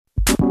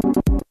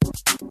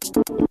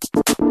The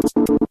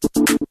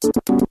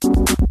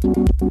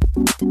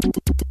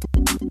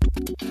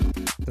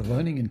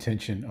learning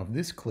intention of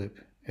this clip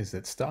is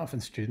that staff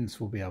and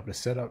students will be able to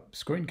set up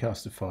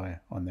Screencastify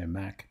on their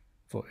Mac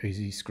for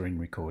easy screen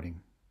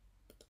recording.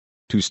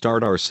 To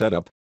start our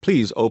setup,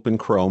 please open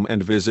Chrome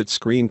and visit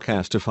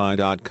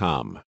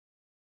Screencastify.com.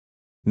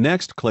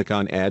 Next, click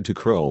on Add to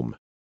Chrome.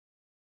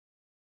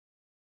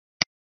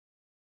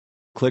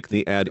 Click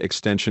the Add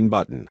Extension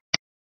button.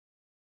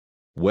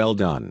 Well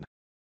done.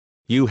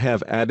 You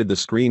have added the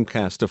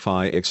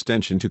Screencastify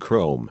extension to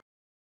Chrome.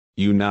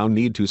 You now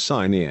need to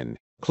sign in.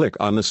 Click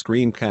on the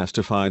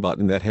Screencastify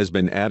button that has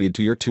been added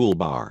to your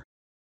toolbar.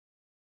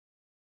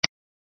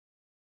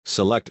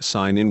 Select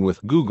Sign in with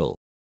Google.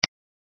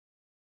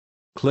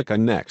 Click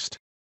on Next.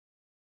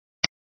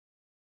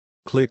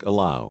 Click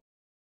Allow.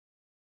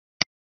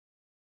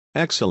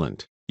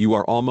 Excellent, you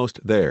are almost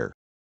there.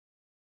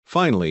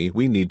 Finally,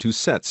 we need to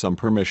set some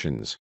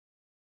permissions.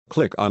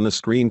 Click on the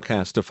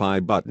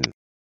Screencastify button.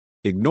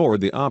 Ignore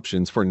the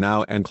options for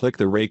now and click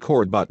the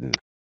Record button.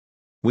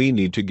 We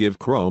need to give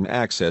Chrome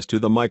access to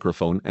the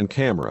microphone and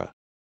camera.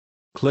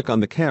 Click on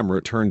the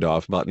Camera Turned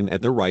Off button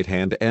at the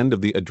right-hand end of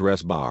the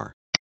address bar.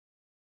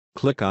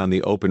 Click on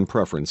the Open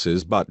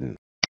Preferences button.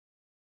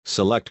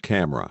 Select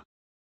Camera.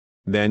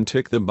 Then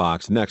tick the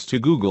box next to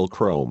Google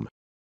Chrome.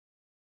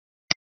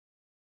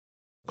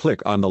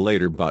 Click on the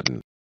Later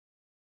button.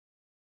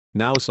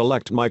 Now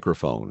select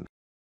Microphone.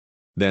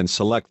 Then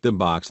select the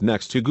box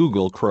next to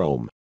Google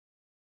Chrome.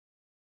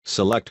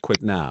 Select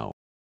Quit Now.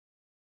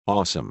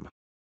 Awesome.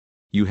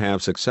 You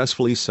have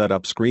successfully set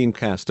up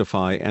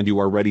Screencastify and you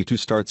are ready to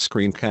start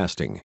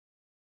screencasting.